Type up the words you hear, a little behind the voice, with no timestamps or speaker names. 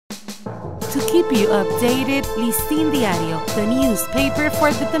To keep you updated, Listín Diario, the newspaper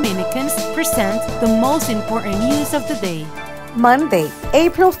for the Dominicans, present the most important news of the day. Monday,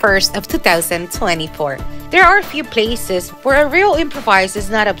 April 1st of 2024. There are few places where a real improvise is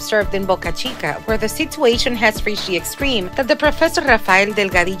not observed in Boca Chica, where the situation has reached the extreme that the Professor Rafael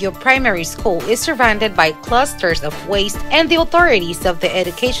Delgadillo Primary School is surrounded by clusters of waste, and the authorities of the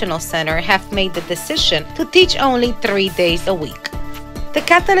educational center have made the decision to teach only 3 days a week. The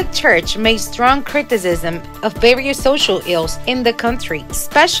Catholic Church made strong criticism of various social ills in the country,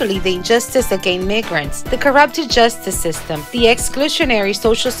 especially the injustice against migrants, the corrupted justice system, the exclusionary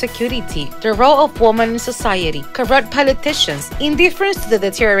social security, the role of women in society, corrupt politicians, indifference to the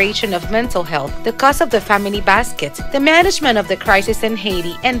deterioration of mental health, the cost of the family basket, the management of the crisis in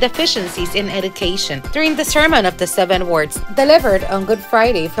Haiti, and deficiencies in education during the Sermon of the Seven Words delivered on Good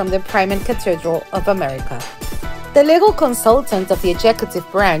Friday from the Primate Cathedral of America. The legal consultant of the executive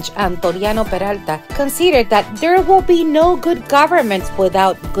branch, Antonio Peralta, considered that there will be no good government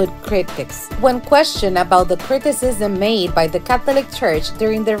without good critics. When questioned about the criticism made by the Catholic Church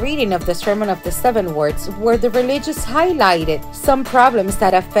during the reading of the Sermon of the Seven Words, where the religious highlighted some problems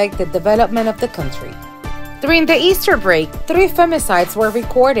that affect the development of the country. During the Easter break, 3 femicides were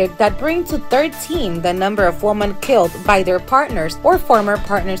recorded that bring to 13 the number of women killed by their partners or former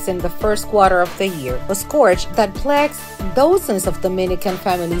partners in the first quarter of the year, a scourge that plagues dozens of Dominican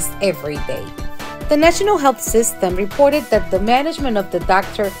families every day. The National Health System reported that the management of the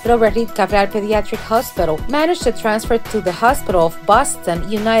Dr. Robert Reed Cabral Pediatric Hospital managed to transfer to the Hospital of Boston,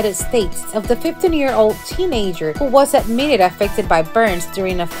 United States, of the 15-year-old teenager who was admitted affected by burns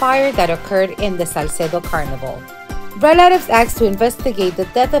during a fire that occurred in the Salcedo Carnival. Relatives asked to investigate the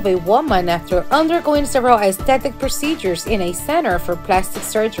death of a woman after undergoing several aesthetic procedures in a center for plastic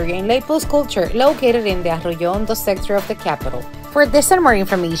surgery and liposculpture located in the Arroyo Hondo sector of the capital. For this and more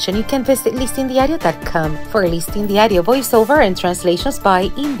information, you can visit listindiario.com. For Listín Diario voiceover and translations by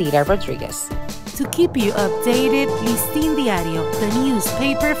Indira Rodriguez. To keep you updated, Listín Diario, the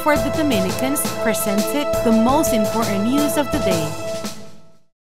newspaper for the Dominicans, presented the most important news of the day.